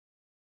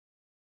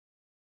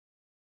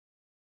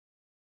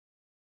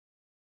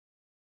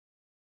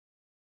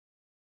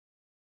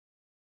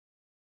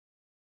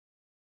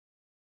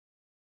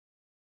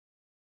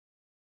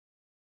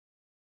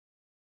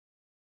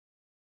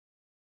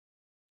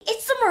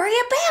It's the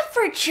Maria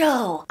Bamford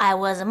Show! I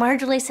was a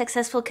marginally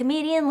successful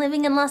comedian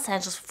living in Los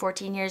Angeles for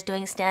 14 years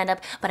doing stand-up,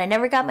 but I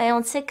never got my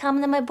own sitcom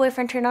and then my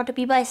boyfriend turned out to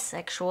be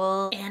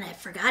bisexual. And I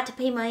forgot to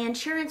pay my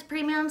insurance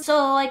premium,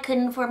 so I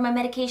couldn't afford my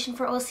medication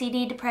for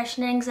OCD,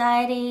 depression, and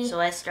anxiety. So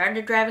I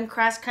started driving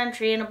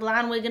cross-country in a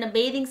blonde wig and a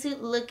bathing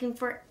suit looking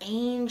for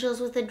angels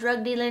with a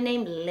drug dealer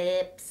named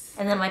Lips.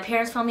 And then my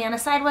parents found me on a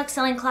sidewalk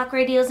selling clock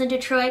radios in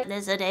Detroit.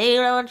 They said, hey,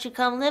 why don't you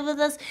come live with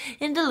us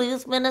in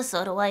Duluth,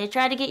 Minnesota while you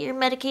try to get your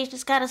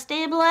medications kind of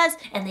stabilized?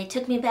 And they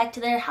took me back to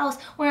their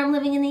house where I'm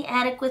living in the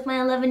attic with my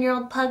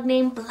 11-year-old pug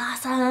named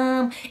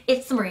Blossom.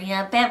 It's the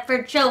Maria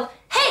Bamford Show.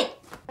 Hey!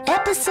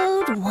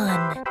 Episode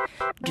 1,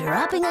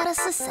 Dropping Out of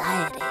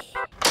Society.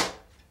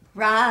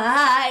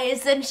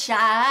 Rise and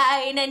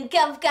shine and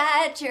come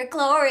get your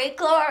glory,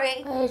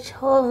 glory. I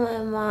told my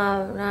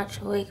mom not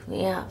to wake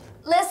me up.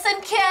 Listen,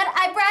 kid,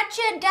 I brought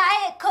you a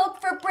Diet Coke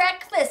for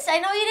breakfast. I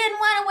know you didn't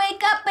want to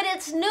wake up, but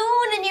it's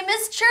noon and you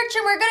missed church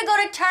and we're going to go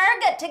to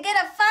Target to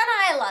get a Fun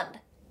Island.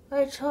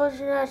 I told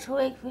you not to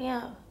wake me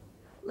up.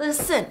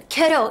 Listen,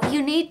 kiddo,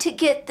 you need to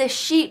get the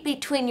sheet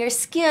between your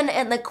skin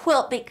and the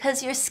quilt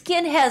because your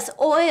skin has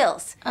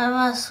oils. I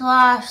must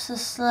wash the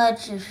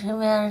sludge of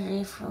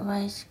humanity from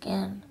my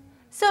skin.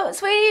 So,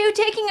 sweetie, are you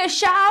taking a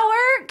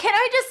shower? Can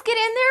I just get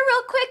in there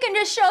real quick and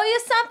just show you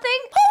something?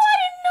 Oh, I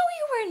didn't know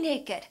you were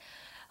naked.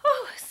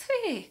 Oh,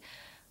 sweetie.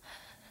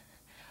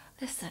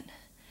 Listen,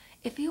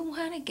 if you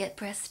want to get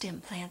breast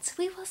implants,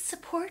 we will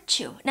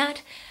support you.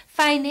 Not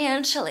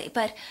financially,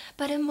 but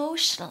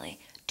emotionally.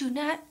 Do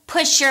not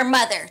push your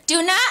mother.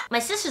 Do not! My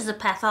sister's a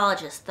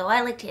pathologist, though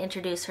I like to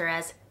introduce her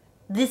as,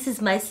 this is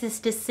my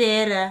sister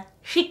Sarah.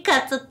 She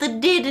cuts up the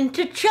did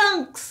into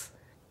chunks.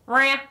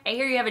 Maria, I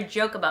hear you have a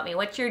joke about me.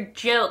 What's your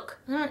joke?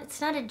 No, it's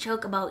not a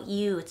joke about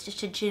you. It's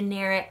just a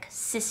generic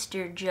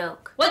sister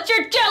joke. What's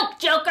your joke,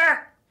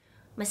 Joker?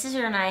 My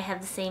sister and I have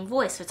the same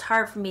voice, so it's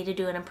hard for me to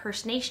do an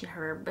impersonation of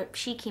her, but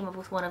she came up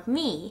with one of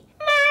me.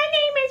 My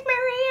name is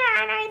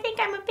Maria, and I think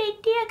I'm a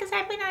big deal because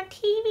I've been on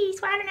TV,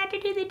 so I don't have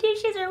to do the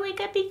dishes or wake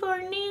up before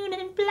noon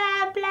and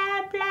blah,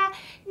 blah, blah,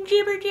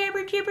 jibber,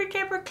 jabber, jibber,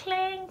 jabber,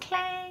 clang,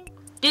 clang.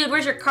 Dude,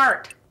 where's your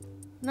cart?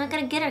 I'm not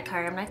gonna get a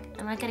cart.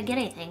 I'm not gonna get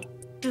anything.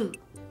 Dude,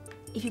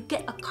 if you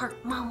get a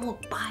cart, Mom will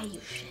buy you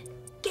shit.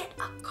 Get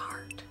a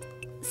cart.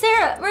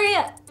 Sarah,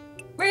 Maria,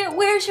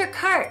 where's your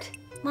cart?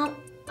 Mom,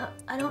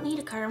 I don't need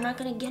a cart. I'm not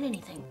gonna get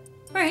anything.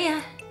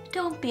 Maria,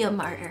 don't be a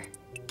martyr.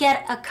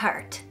 Get a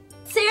cart.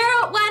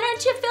 Sarah, why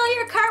don't you fill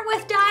your cart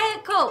with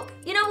Diet Coke?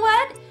 You know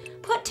what?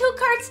 Put 2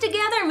 carts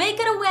together, make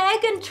it a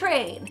wagon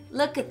train.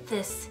 Look at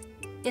this.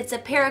 It's a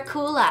pair of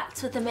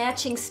culottes with a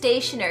matching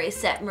stationery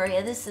set,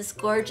 Maria. This is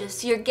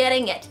gorgeous. You're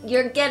getting it.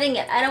 You're getting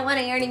it. I don't want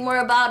to hear any more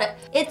about it.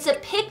 It's a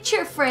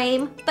picture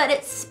frame, but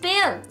it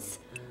spins.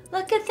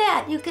 Look at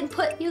that. You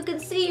can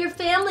see your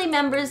family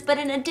members, but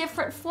in a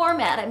different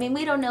format. I mean,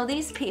 we don't know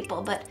these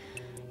people, but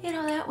you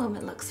know, that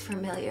woman looks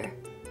familiar.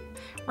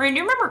 Maria, do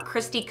you remember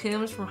Christy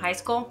Coombs from high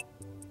school?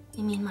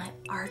 You mean my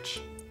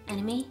arch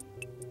enemy?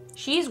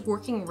 She's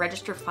working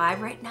Register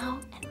 5 right now,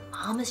 and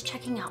Mom is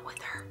checking out with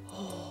her.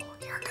 Oh,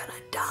 you're gonna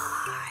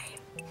die.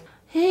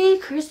 Hey,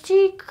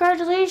 Christy,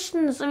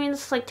 congratulations. I mean,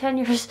 it's like 10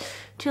 years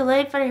too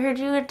late, but I heard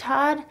you and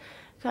Todd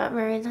got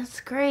married.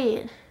 That's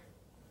great.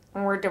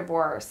 And we're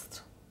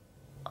divorced.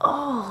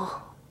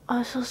 Oh,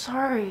 I'm so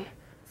sorry.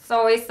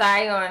 So we saw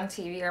you on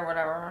TV or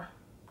whatever.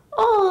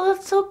 Oh,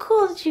 that's so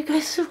cool that you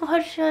guys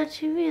watch on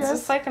TV. It's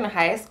just like in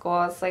high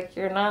school. It's like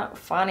you're not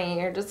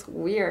funny. You're just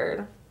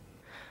weird.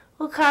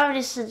 Well,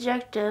 comedy's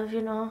subjective,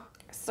 you know.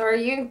 So are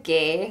you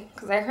gay?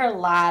 Because I heard a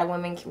lot of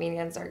women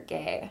comedians are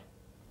gay.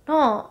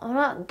 No, I'm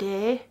not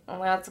gay.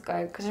 Well, that's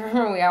good. Because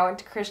remember, we all went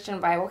to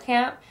Christian Bible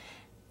camp.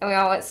 And we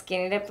all went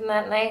skinny dipping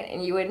that night.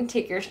 And you wouldn't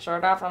take your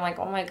shirt off. I'm like,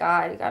 oh my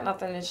God, you got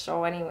nothing to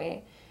show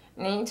anyway.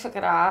 And then you took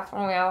it off.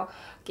 And we all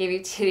gave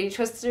you titty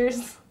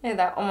twisters. And I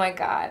thought, oh my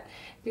God.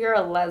 If you're a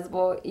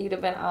lesbo, you'd have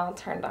been all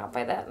turned off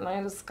by that. And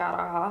I just got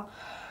all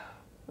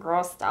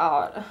grossed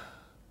out.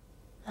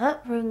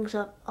 That brings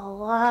up a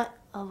lot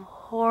of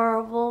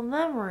horrible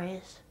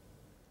memories.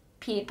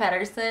 Pete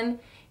Pedersen,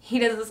 he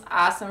does this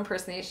awesome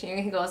impersonation.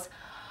 He goes,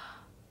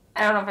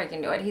 I don't know if I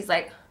can do it. He's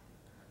like,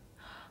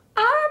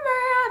 I'm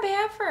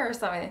Maria Bamford or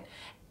something.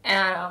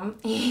 And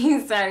he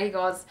said, he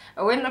goes,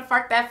 I wouldn't have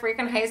fucked that freak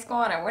in high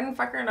school and I wouldn't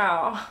fuck her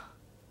now.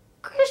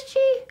 Christy,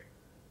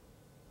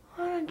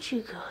 why don't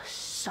you go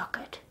suck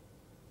it?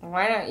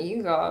 Why don't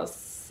you go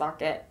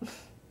suck it?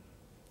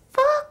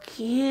 Fuck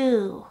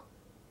you.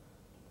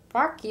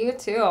 Fuck you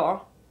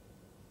too.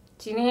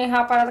 Do you need any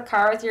help out of the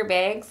car with your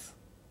bags?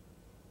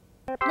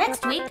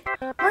 Next week,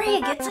 Maria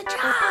gets a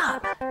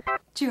job.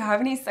 Do you have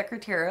any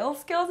secretarial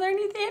skills or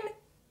anything?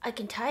 I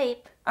can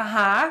type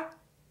Uh-huh.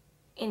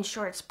 in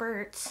short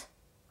spurts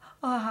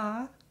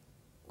Uh-huh.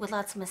 with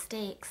lots of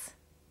mistakes.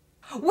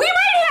 We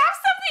might have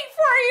something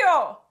for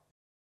you!